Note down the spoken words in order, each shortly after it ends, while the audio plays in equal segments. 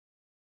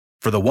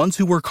For the ones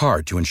who work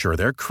hard to ensure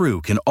their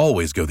crew can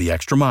always go the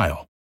extra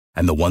mile,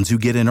 and the ones who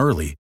get in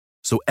early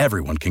so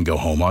everyone can go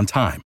home on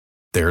time,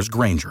 there's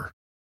Grainger,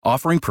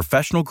 offering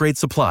professional-grade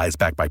supplies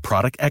backed by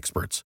product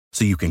experts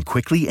so you can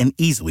quickly and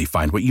easily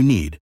find what you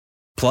need.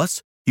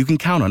 Plus, you can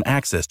count on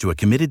access to a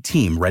committed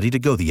team ready to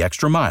go the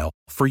extra mile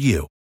for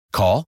you.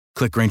 Call,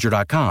 click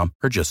Grainger.com,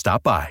 or just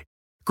stop by.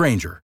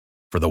 Grainger,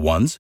 for the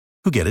ones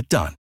who get it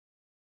done.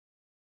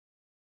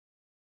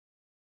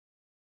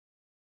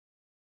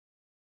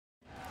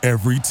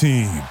 Every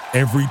team,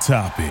 every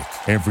topic,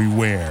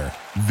 everywhere.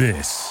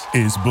 This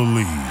is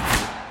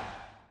Believe.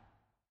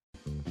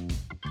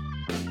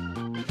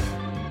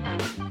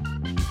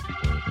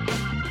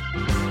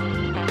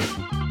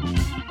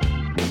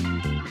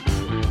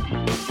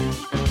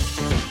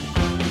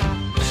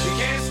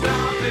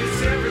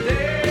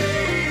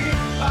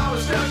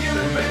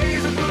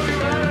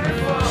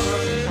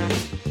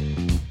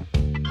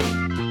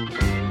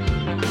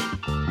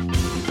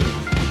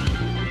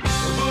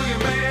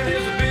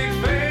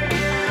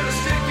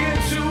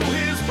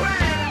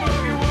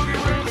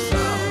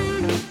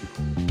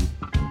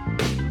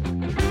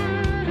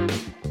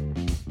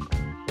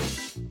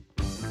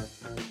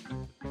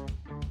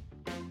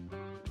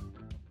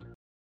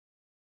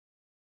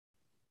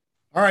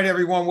 All right,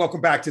 everyone,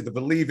 welcome back to the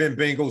Believe in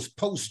Bengals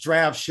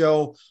post-draft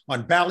show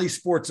on Bally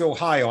Sports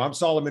Ohio. I'm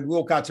Solomon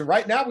Wilcox, and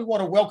right now we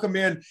want to welcome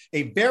in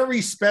a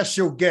very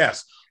special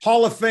guest,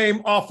 Hall of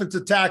Fame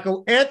offensive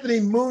tackle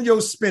Anthony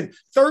Munoz. Spent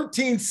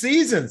 13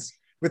 seasons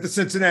with the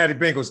Cincinnati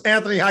Bengals.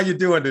 Anthony, how you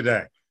doing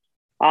today?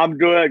 I'm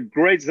doing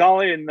great,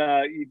 Zolly, and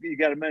you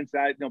got to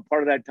mention,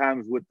 part of that time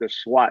was with the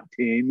SWAT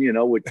team,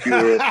 which you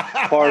were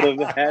part of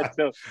that.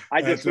 So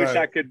I just wish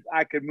I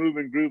could move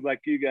and groove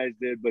like you guys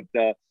did, but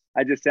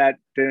I just sat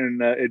there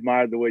and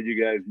admired the way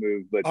you guys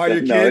move. But are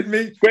you kidding me?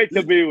 It's great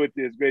to be with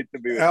you. It's great to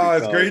be with you. Oh,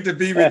 it's great to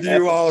be with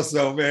you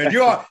also, man.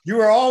 You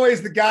are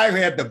always the guy who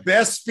had the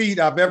best feet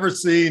I've ever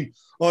seen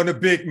on a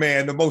big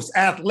man, the most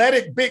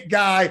athletic big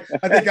guy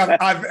I think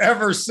I've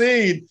ever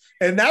seen.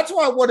 And that's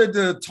why I wanted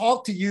to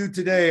talk to you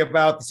today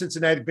about the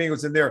Cincinnati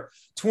Bengals and their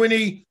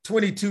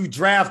 2022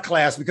 draft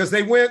class, because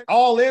they went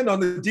all in on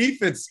the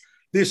defense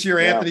this year,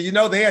 Anthony.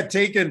 They had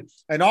taken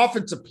an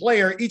offensive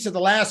player each of the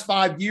last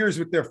 5 years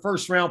with their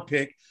first round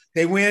pick.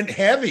 They went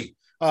heavy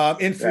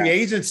in free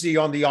agency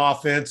on the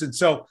offense. And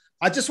so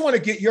I just want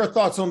to get your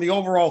thoughts on the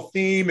overall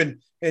theme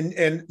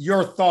and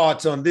your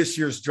thoughts on this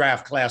year's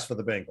draft class for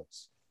the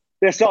Bengals.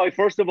 Yeah, Sully,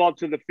 first of all,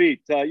 to the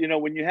feet.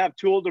 When you have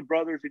two older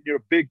brothers and you're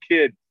a big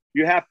kid,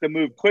 you have to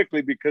move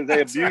quickly because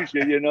they abuse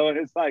you, and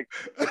it's like,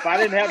 if I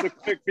didn't have the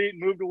quick feet and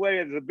moved away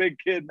as a big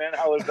kid, man,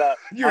 I was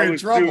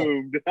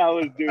doomed. I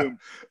was doomed.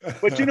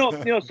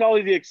 But,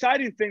 Sully, the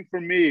exciting thing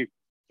for me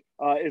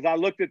is I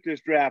looked at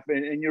this draft,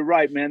 and you're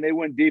right, man, they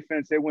went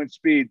defense, they went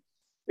speed,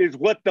 is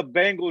what the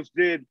Bengals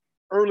did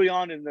early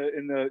on in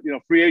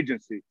the free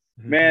agency.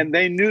 Mm-hmm. Man,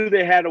 they knew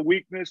they had a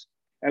weakness,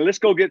 and let's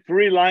go get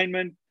 3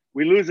 linemen.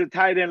 We lose a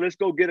tight end, let's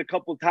go get a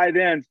couple tight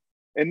ends.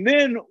 And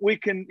then we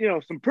can,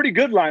 some pretty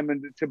good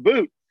linemen to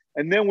boot.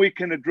 And then we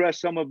can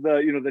address some of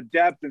the, the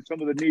depth and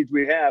some of the needs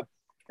we have.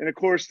 And of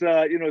course,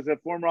 as a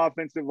former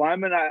offensive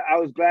lineman, I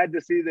was glad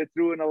to see they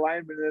threw an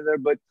alignment in there.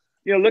 But,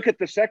 look at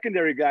the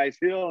secondary guys,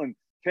 Hill and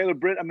Taylor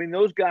Britt. I mean,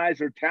 those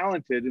guys are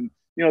talented. And,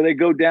 they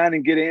go down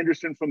and get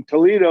Anderson from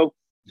Toledo.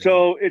 Yeah.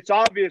 So it's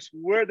obvious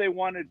where they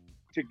wanted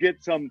to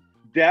get some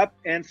depth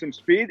and some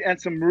speed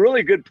and some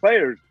really good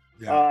players.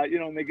 Yeah.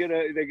 And they get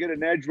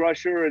an edge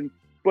rusher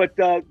But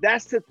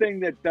that's the thing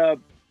that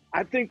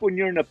I think when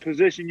you're in a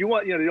position, you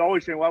want, they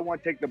always say, well, I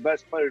want to take the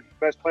best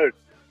players.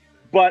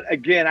 But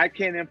again, I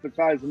can't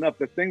emphasize enough.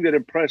 The thing that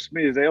impressed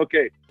me is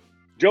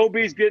Joe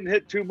B's getting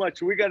hit too much.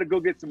 So we got to go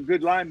get some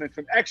good linemen,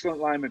 some excellent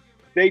linemen.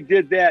 They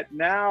did that.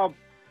 Now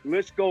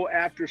let's go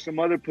after some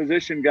other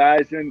position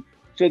guys. And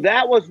so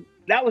that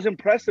was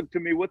impressive to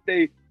me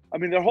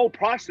their whole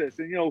process.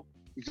 And,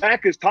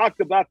 Zach has talked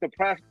about the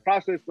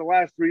process the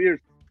last 3 years,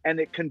 and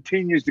it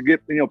continues to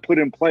get, put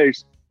in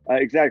place.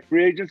 Exact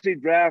free agency,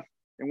 draft,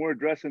 and we're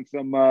addressing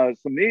some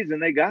needs,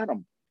 and they got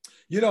them.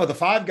 The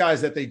 5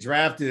 guys that they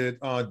drafted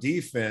on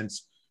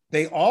defense,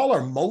 they all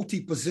are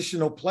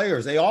multi-positional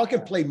players. They all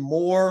can play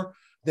more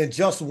than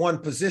just one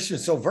position.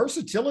 So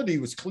versatility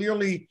was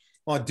clearly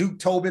on Duke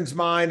Tobin's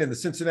mind and the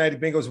Cincinnati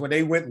Bengals when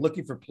they went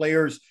looking for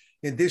players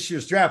in this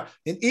year's draft.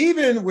 And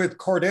even with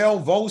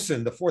Cordell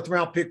Volson, the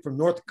 4th-round pick from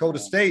North Dakota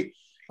State,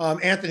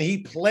 Anthony, he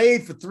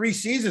played for 3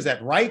 seasons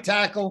at right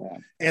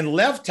tackle and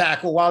left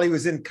tackle while he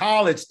was in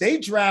college. They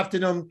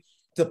drafted him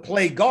to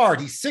play guard.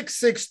 He's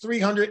 6'6",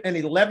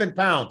 311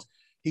 pounds.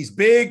 He's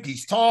big,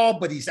 he's tall,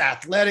 but he's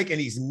athletic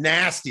and he's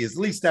nasty. At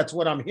least that's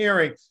what I'm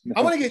hearing.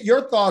 I want to get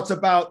your thoughts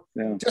about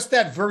just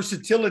that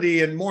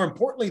versatility and, more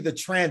importantly, the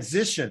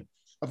transition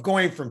of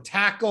going from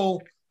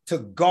tackle to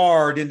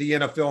guard in the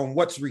NFL and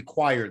what's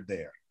required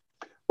there.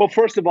 Well,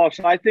 first of all,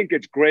 so I think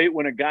it's great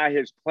when a guy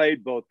has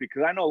played both,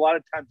 because I know a lot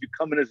of times you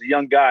come in as a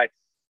young guy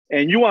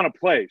and you want to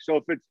play. So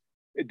if it's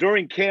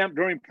during camp,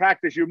 during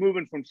practice, you're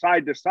moving from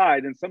side to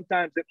side, and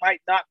sometimes it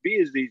might not be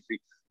as easy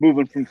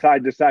moving from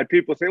side to side.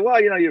 People say, well,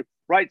 you're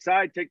right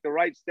side, take the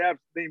right steps,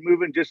 then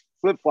move and just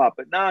flip-flop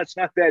it. No, it's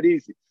not that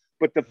easy.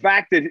 But the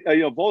fact that,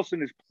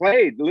 Volson has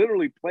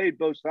literally played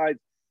both sides,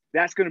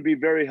 that's going to be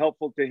very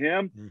helpful to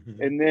him.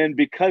 Mm-hmm. And then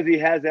because he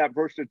has that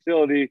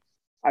versatility,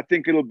 I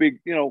think it'll be,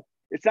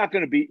 it's not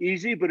going to be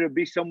easy, but it'll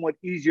be somewhat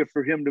easier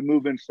for him to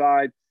move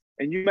inside.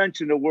 And you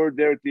mentioned a word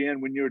there at the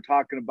end when you were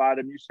talking about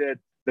him. You said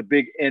the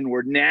big N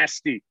word,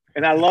 nasty.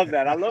 And I love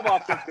that. I love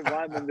offensive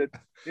linemen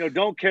that,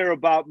 don't care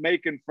about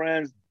making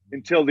friends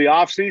until the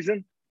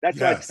offseason. That's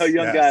what I tell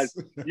young guys.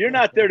 You're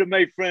not there to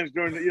make friends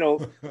during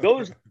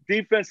those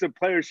defensive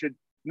players should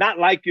not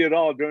like you at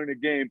all during the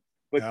game.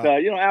 But,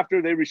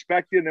 after they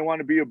respect you and they want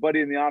to be your buddy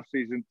in the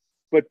offseason.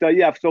 But,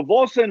 so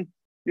Volson,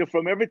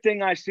 from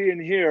everything I see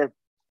and hear,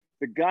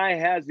 the guy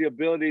has the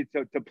ability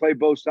to play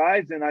both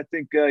sides, and I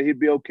think he'd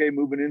be okay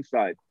moving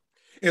inside.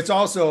 It's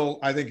also,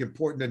 I think,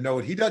 important to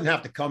note he doesn't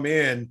have to come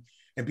in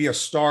and be a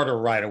starter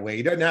right away.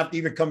 He doesn't have to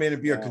even come in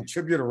and be a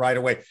contributor right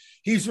away.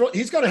 He's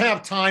going to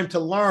have time to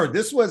learn.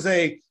 This was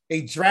a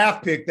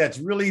draft pick that's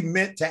really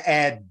meant to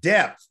add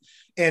depth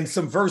and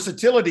some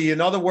versatility. In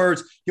other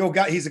words,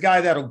 he's a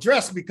guy that'll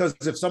dress, because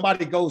if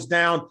somebody goes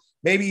down,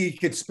 maybe he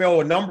could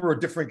spell a number of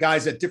different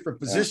guys at different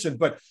positions.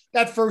 But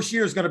that first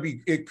year is going to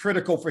be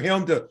critical for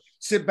him to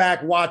sit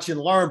back, watch,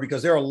 and learn,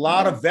 because there are a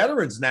lot of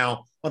veterans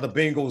now on the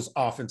Bengals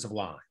offensive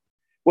line.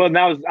 Well,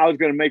 now I was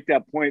going to make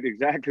that point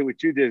exactly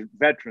what you did,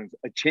 veterans,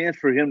 a chance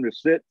for him to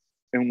sit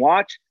and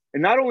watch,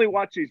 and not only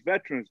watch these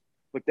veterans,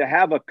 but to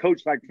have a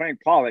coach like Frank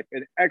Pollack,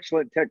 an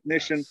excellent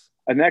technician,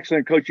 an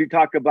excellent coach. You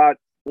talk about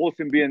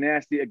Volson being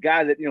nasty, a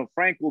guy that,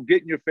 Frank will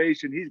get in your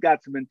face and he's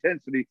got some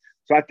intensity.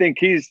 So I think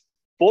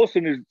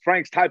Volson is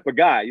Frank's type of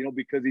guy,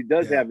 because he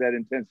does have that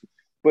intensity.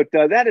 But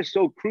that is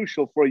so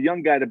crucial for a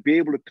young guy to be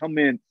able to come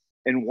in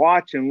and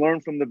watch and learn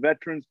from the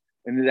veterans,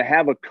 and to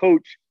have a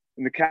coach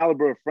in the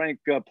caliber of Frank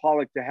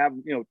Pollack to have,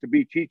 to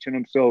be teaching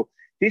him. So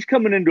he's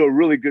coming into a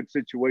really good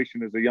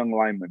situation as a young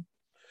lineman.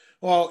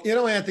 Well,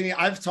 Anthony,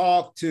 I've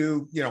talked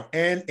to,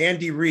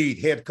 Andy Reid,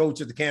 head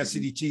coach of the Kansas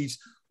City Chiefs,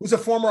 who's a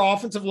former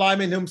offensive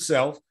lineman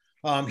himself.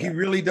 He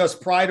really does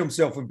pride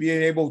himself in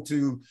being able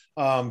to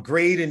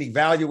grade and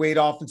evaluate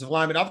offensive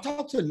linemen. I've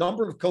talked to a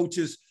number of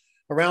coaches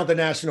around the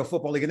National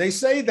Football League, and they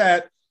say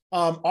that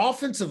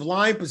offensive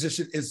line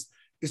position is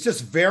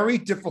just very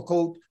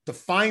difficult to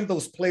find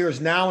those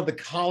players now in the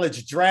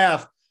college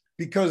draft,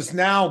 because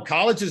now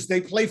colleges,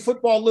 they play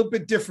football a little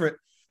bit different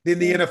than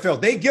the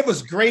NFL. They give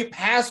us great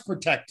pass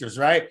protectors,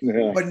 right?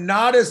 Yeah. But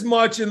not as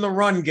much in the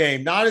run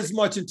game, not as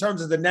much in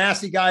terms of the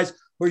nasty guys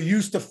who are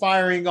used to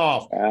firing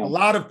off. Wow. A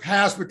lot of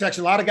pass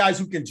protection, a lot of guys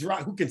who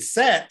can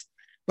set,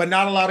 but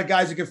not a lot of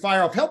guys who can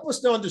fire off. Help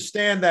us to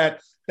understand that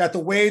the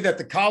way that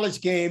the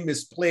college game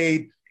is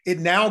played, it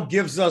now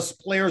gives us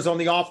players on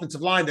the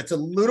offensive line that's a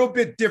little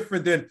bit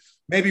different than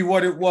maybe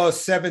what it was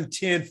 7,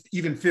 10,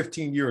 even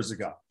 15 years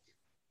ago.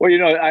 Well,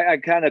 I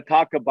kind of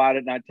talk about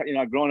it,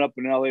 and growing up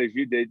in LA as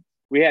you did,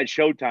 we had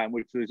Showtime,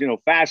 which was,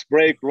 fast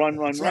break, run.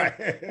 Right.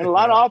 And a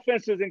lot of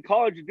offenses in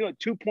college are doing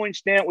 2-point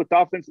stand with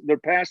offense. They're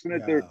passing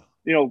it. They're,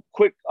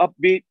 quick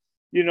upbeat,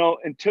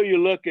 until you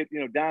look at,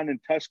 down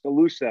in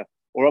Tuscaloosa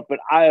or up at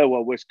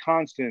Iowa,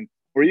 Wisconsin,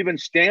 or even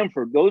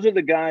Stanford. Those are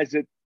the guys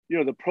that,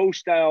 the pro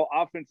style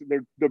offense,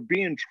 they're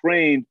being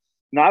trained,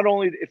 not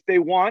only if they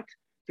want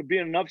to be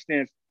in an up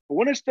stance, but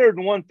when it's 3rd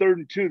and 1, 3rd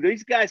and 2,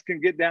 these guys can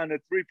get down to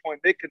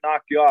 3-point. They can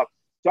knock you off.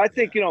 So I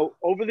think,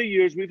 over the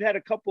years, we've had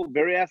a couple of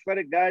very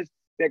athletic guys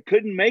that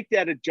couldn't make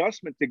that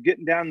adjustment to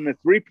getting down in the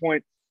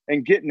 3-point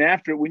and getting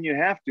after it when you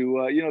have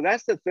to.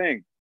 That's the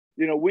thing.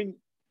 When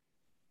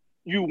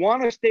you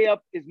want to stay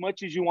up as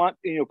much as you want,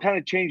 kind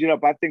of change it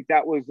up. I think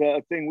that was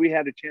a thing we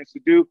had a chance to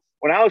do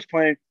when I was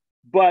playing.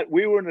 But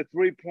we were in the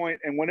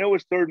 3-point, and when it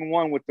was 3rd and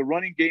 1 with the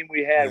running game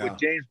we had with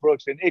James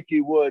Brooks and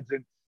Ickey Woods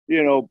and,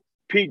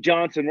 Pete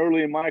Johnson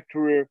early in my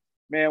career,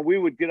 man, we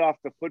would get off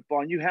the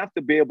football, and you have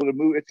to be able to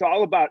move. It's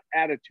all about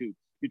attitude.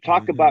 You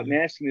talk about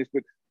nastiness,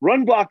 but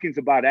run blocking is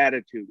about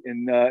attitude,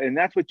 and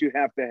that's what you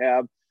have to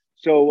have.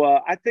 So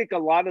I think a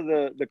lot of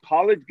the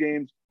college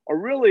games are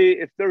really,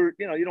 if they're,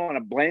 you don't want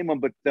to blame them,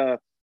 but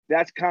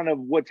that's kind of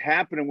what's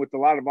happening with a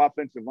lot of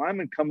offensive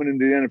linemen coming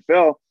into the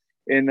NFL.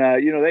 And,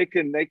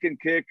 they can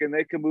kick and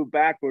they can move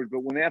backwards,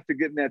 but when they have to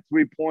get in that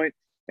 3-point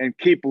and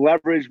keep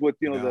leverage with,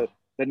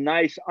 the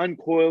nice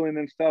uncoiling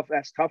and stuff,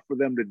 that's tough for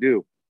them to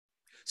do.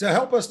 So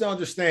help us to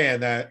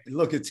understand that,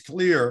 look, it's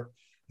clear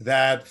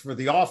that for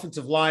the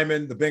offensive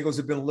linemen, the Bengals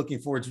have been looking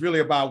for, it's really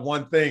about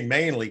one thing,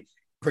 mainly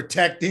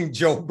protecting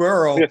Joe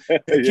Burrow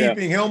and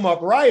keeping him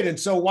upright. And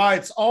so while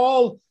it's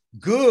all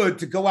good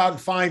to go out and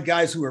find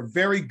guys who are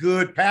very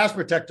good pass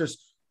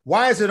protectors,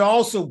 why is it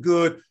also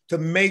good to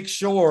make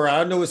sure,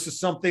 I know this is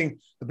something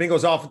the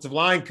Bengals offensive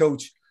line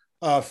coach,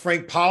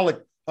 Frank Pollack,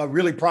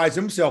 really prides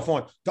himself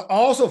on, to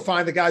also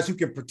find the guys who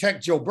can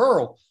protect Joe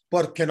Burrow,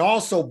 but can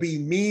also be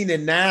mean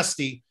and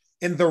nasty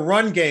in the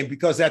run game?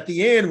 Because at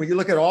the end, when you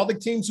look at all the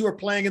teams who are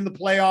playing in the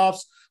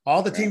playoffs,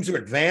 all the teams who are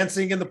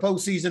advancing in the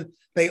postseason,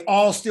 they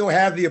all still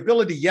have the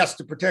ability, yes,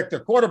 to protect their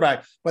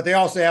quarterback, but they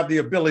also have the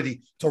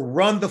ability to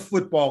run the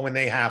football when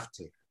they have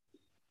to.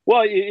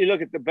 Well, you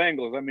look at the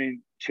Bengals. I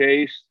mean,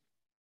 Chase,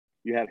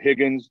 you have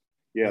Higgins,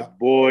 you have Yeah.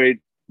 Boyd,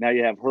 now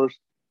you have Hurst,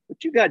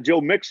 but you got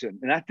Joe Mixon,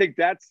 and I think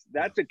that's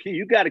a key.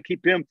 You got to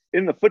keep him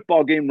in the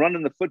football game,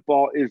 running the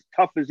football as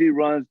tough as he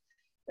runs,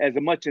 as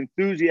much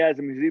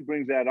enthusiasm as he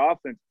brings that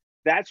offense.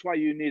 That's why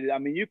you need it. I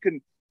mean, you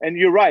can, and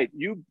you're right.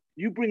 You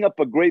bring up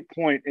a great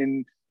point,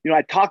 and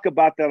I talk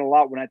about that a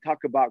lot when I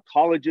talk about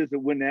colleges that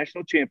win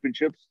national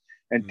championships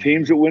and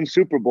teams that win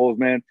Super Bowls.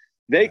 Man,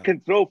 they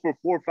can throw for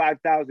 4,000 or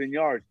 5,000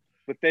 yards,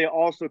 but they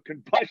also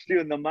can bust you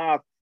in the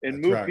mouth and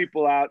That's move right.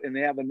 people out, and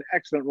they have an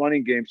excellent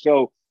running game.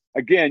 So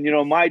again,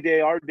 my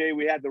day, our day,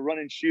 we had the run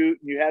and shoot,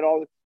 and you had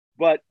all,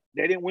 but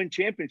they didn't win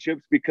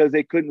championships because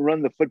they couldn't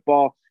run the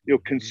football,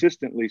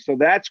 consistently. So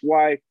that's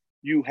why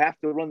you have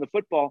to run the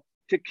football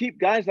to keep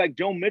guys like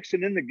Joe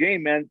Mixon in the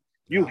game, man.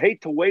 You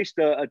hate to waste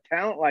a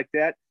talent like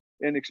that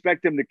and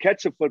expect him to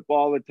catch a football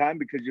all the time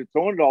because you're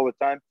throwing it all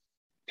the time.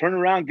 Turn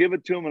around, give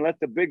it to him, and let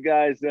the big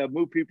guys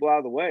move people out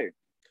of the way.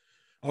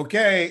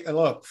 Okay,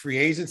 look, free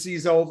agency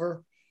is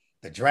over.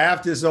 The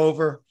draft is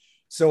over.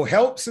 So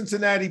help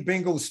Cincinnati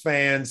Bengals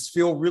fans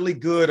feel really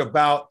good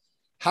about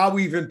how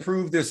we've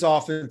improved this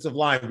offensive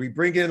line. We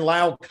bring in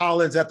Lyle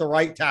Collins at the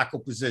right tackle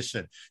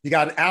position. You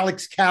got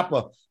Alex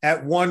Kappa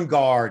at one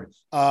guard.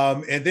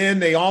 And then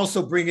they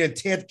also bring in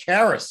Ted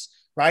Karras,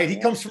 right? He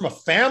comes from a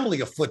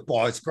family of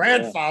football. His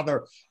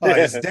grandfather,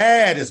 his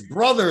dad, his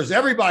brothers,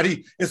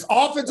 everybody is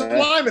offensive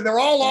linemen. They're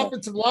all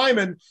offensive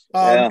linemen.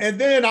 And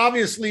then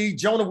obviously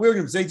Jonah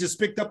Williams, they just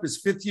picked up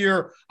his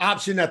 5th-year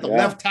option at the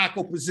left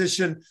tackle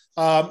position.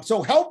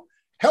 So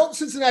help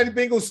Cincinnati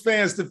Bengals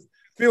fans to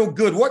feel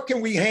good. What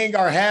can we hang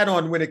our hat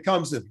on when it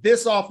comes to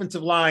this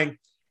offensive line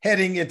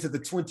heading into the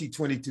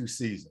 2022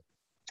 season?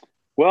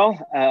 Well,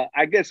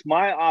 I guess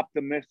my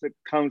optimistic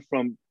comes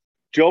from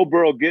Joe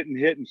Burrow getting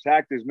hit and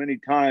sacked as many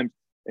times,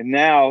 and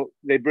now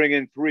they bring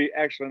in 3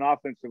 excellent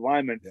offensive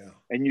linemen,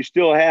 and you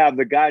still have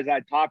the guys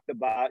I talked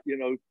about,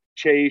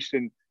 Chase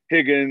and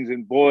Higgins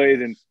and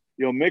Boyd and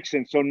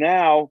Mixon. So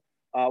now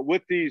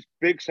with these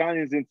big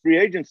signings in free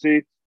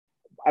agency,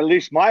 at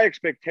least my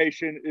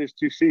expectation is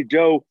to see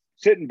Joe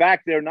sitting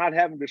back there, not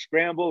having to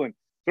scramble and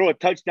throw a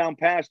touchdown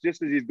pass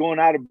just as he's going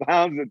out of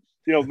bounds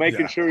and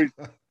making sure he's.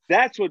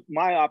 That's what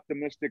my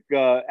optimistic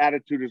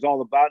attitude is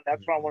all about.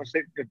 That's what I want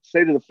to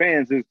say to the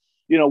fans is,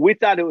 we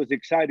thought it was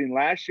exciting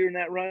last year in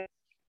that run.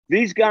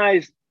 These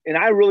guys, and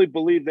I really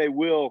believe they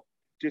will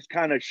just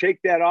kind of shake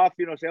that off,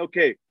 say,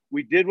 okay,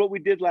 we did what we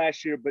did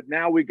last year, but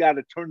now we got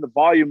to turn the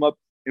volume up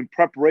in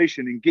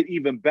preparation and get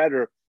even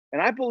better. And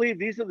I believe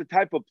these are the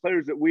type of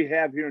players that we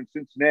have here in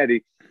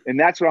Cincinnati. And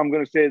that's what I'm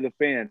going to say to the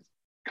fans.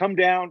 Come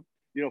down,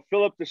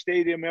 fill up the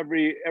stadium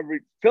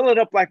fill it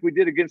up like we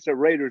did against the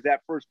Raiders,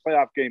 that first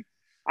playoff game.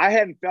 I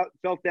hadn't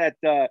felt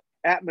that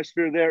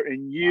atmosphere there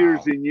in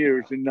years and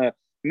years. And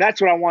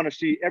that's what I want to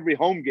see every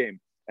home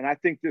game. And I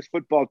think this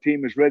football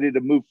team is ready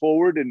to move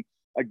forward. And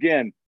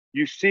again,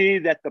 you see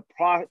that the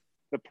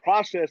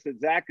process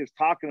that Zach is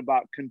talking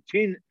about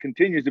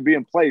continues to be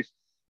in place.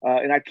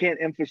 And I can't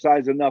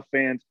emphasize enough,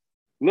 fans,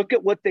 look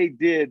at what they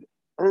did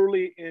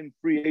early in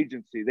free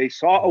agency. They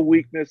saw a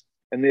weakness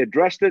and they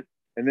addressed it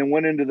and then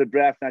went into the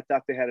draft. And I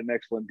thought they had an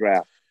excellent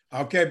draft.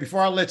 Okay,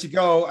 before I let you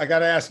go, I got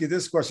to ask you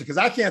this question because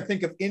I can't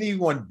think of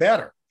anyone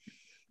better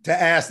to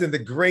ask than the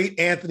great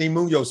Anthony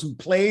Munoz, who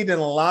played in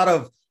a lot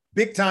of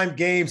big-time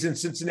games in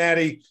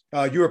Cincinnati.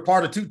 You were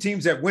part of 2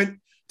 teams that went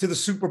to the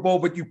Super Bowl,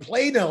 but you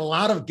played in a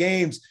lot of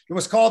games. It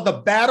was called the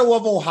Battle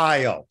of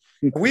Ohio.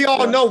 We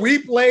all know we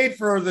played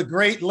for the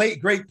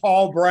late great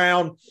Paul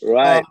Brown.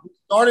 Right. We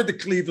started the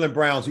Cleveland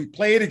Browns. We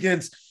played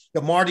against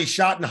the Marty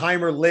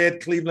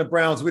Schottenheimer-led Cleveland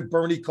Browns with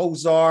Bernie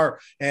Kosar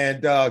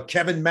and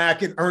Kevin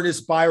Mack and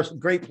Ernest Byers, some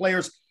great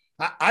players.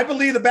 I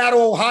believe the Battle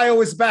of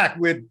Ohio is back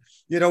with,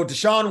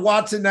 Deshaun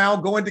Watson now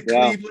going to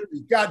Cleveland.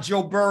 We've got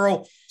Joe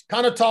Burrow.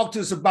 Kind of talk to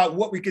us about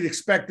what we could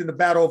expect in the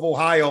Battle of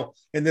Ohio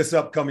in this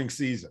upcoming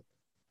season.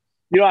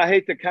 I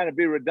hate to kind of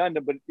be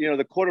redundant, but,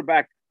 the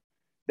quarterback,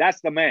 that's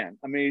the man.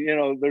 I mean,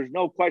 there's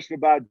no question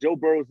about Joe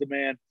Burrow's the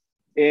man.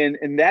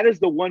 And that is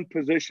the one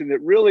position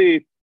that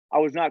really I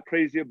was not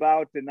crazy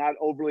about and not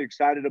overly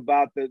excited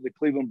about the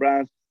Cleveland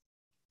Browns.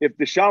 If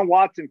Deshaun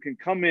Watson can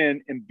come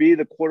in and be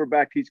the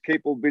quarterback he's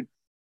capable of being,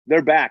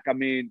 they're back. I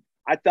mean,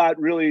 I thought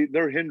really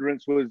their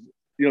hindrance was,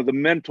 the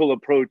mental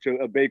approach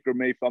of Baker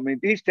Mayfield. I mean,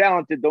 he's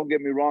talented, don't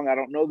get me wrong. I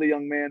don't know the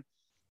young man,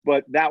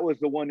 but that was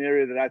the one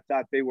area that I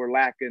thought they were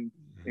lacking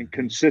in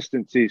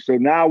consistency. So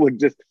now with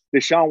just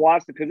Deshaun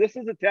Watson, because this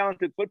is a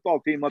talented football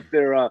team up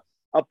there,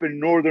 up in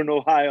northern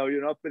Ohio,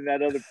 up in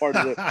that other part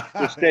of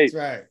the state.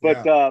 Right.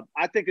 But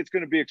I think it's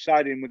going to be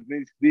exciting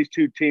when these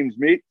 2 teams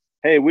meet.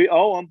 Hey, we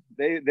owe them.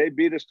 They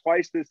beat us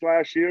twice this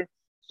last year.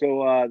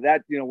 So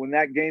that, when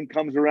that game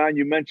comes around,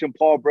 you mentioned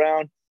Paul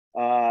Brown.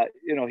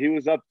 He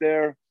was up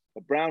there,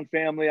 the Brown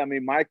family. I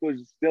mean, Mike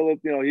was still,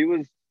 he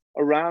was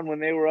around when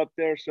they were up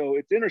there. So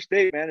it's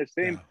interstate, man. It's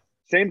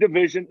same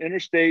division,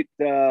 interstate.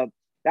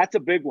 That's a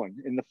big one.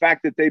 And the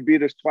fact that they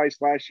beat us twice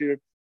last year,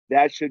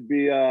 that should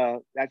be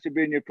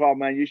in your call,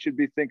 man. You should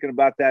be thinking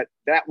about that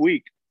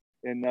week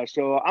And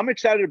so I'm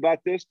excited about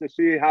this to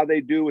see how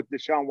they do with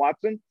Deshaun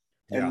Watson.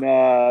 Yeah. And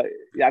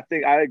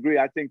I agree.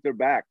 I think they're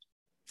back.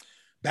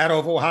 Battle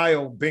of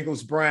Ohio,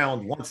 Bengals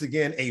Browns, once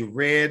again, a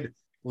red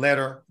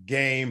letter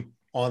game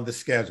on the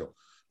schedule.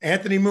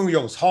 Anthony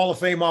Munoz, Hall of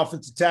Fame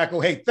offensive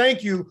tackle. Hey,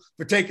 thank you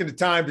for taking the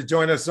time to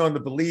join us on the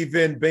Believe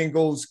in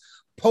Bengals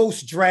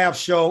post-draft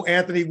show.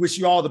 Anthony, wish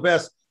you all the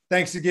best.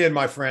 Thanks again,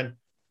 my friend.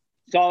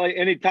 Solly,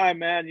 anytime,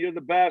 man. You're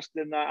the best.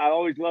 And I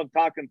always love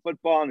talking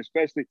football and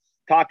especially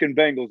talking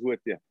Bengals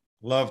with you.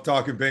 Love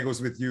talking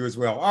Bengals with you as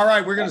well. All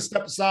right, we're going to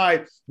step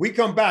aside. We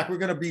come back. We're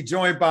going to be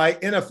joined by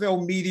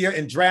NFL media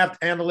and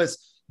draft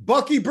analyst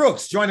Bucky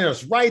Brooks, joining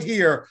us right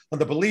here on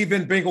the Believe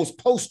in Bengals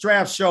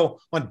post-draft show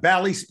on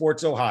Bally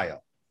Sports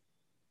Ohio.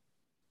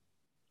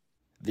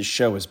 This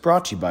show is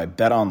brought to you by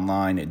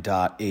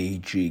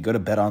betonline.ag. Go to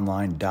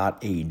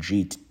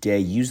betonline.ag today.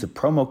 Use the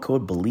promo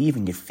code BELIEVE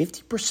and get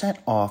 50%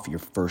 off your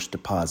first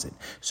deposit.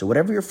 So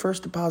whatever your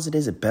first deposit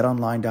is at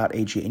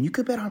betonline.ag, and you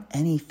could bet on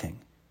anything.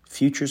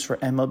 Futures for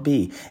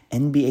MLB,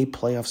 NBA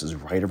playoffs is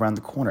right around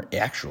the corner.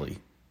 Actually,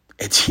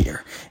 it's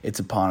here. It's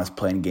upon us.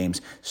 Playing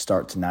games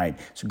start tonight.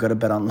 So go to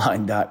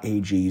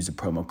betonline.ag. Use the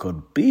promo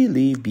code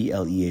BELIEVE,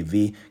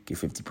 BLEAV. Get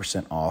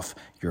 50% off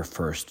your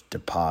first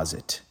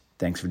deposit.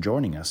 Thanks for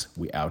joining us.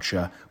 We out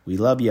ya. We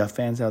love ya.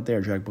 Fans out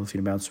there, drag both feet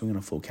about, swing on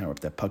a full counter, up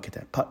that puck, hit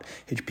that putt.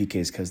 Hit your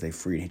PKs because they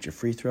free, and hit your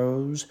free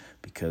throws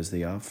because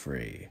they are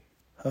free.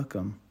 Hook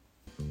 'em.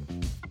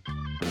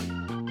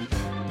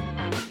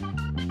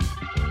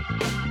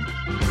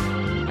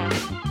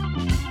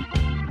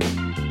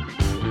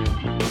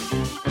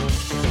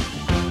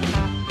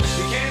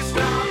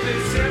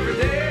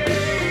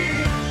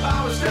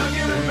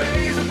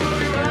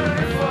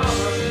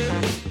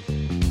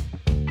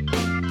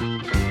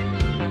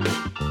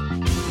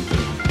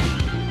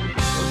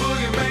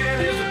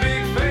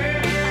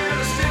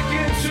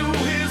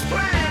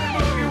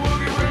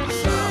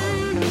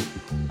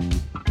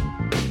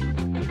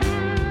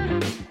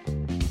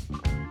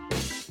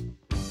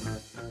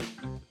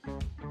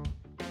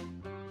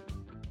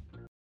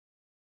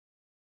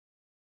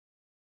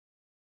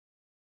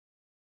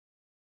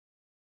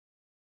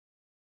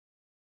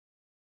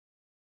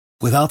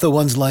 Without the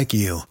ones like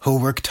you, who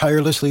work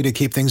tirelessly to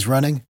keep things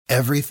running,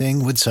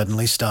 everything would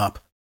suddenly stop.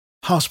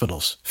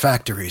 Hospitals,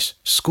 factories,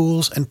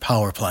 schools, and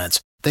power plants,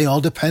 they all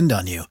depend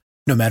on you.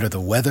 No matter the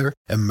weather,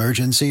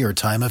 emergency, or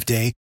time of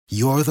day,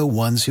 you're the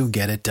ones who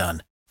get it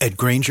done. At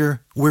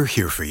Grainger, we're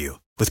here for you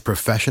with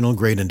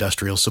professional-grade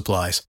industrial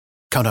supplies.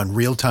 Count on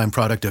real-time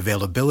product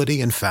availability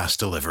and fast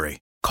delivery.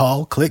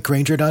 Call, click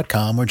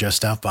Grainger.com, or just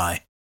stop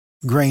by.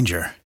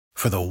 Grainger,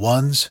 for the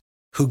ones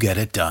who get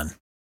it done.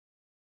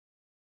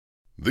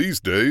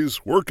 These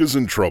days, work is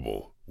in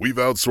trouble. We've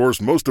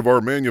outsourced most of our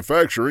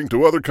manufacturing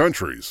to other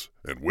countries,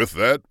 and with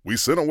that, we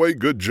sent away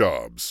good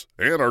jobs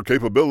and our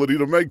capability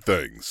to make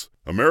things.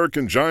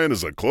 American Giant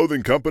is a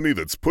clothing company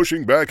that's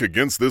pushing back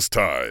against this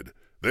tide.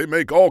 They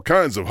make all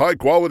kinds of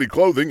high-quality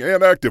clothing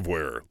and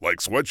activewear, like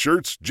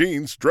sweatshirts,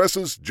 jeans,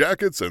 dresses,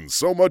 jackets, and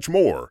so much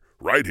more,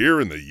 right here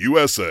in the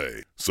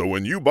USA. So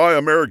when you buy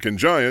American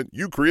Giant,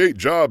 you create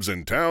jobs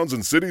in towns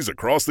and cities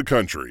across the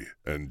country.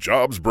 And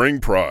jobs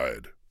bring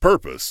pride,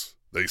 purpose.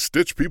 They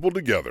stitch people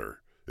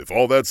together. If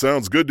all that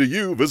sounds good to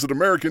you, visit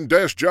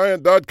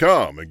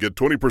American-Giant.com and get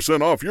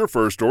 20% off your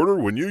first order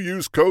when you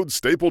use code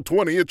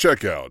STAPLE20 at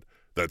checkout.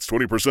 That's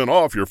 20%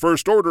 off your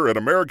first order at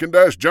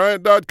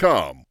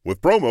American-Giant.com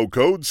with promo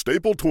code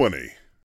STAPLE20.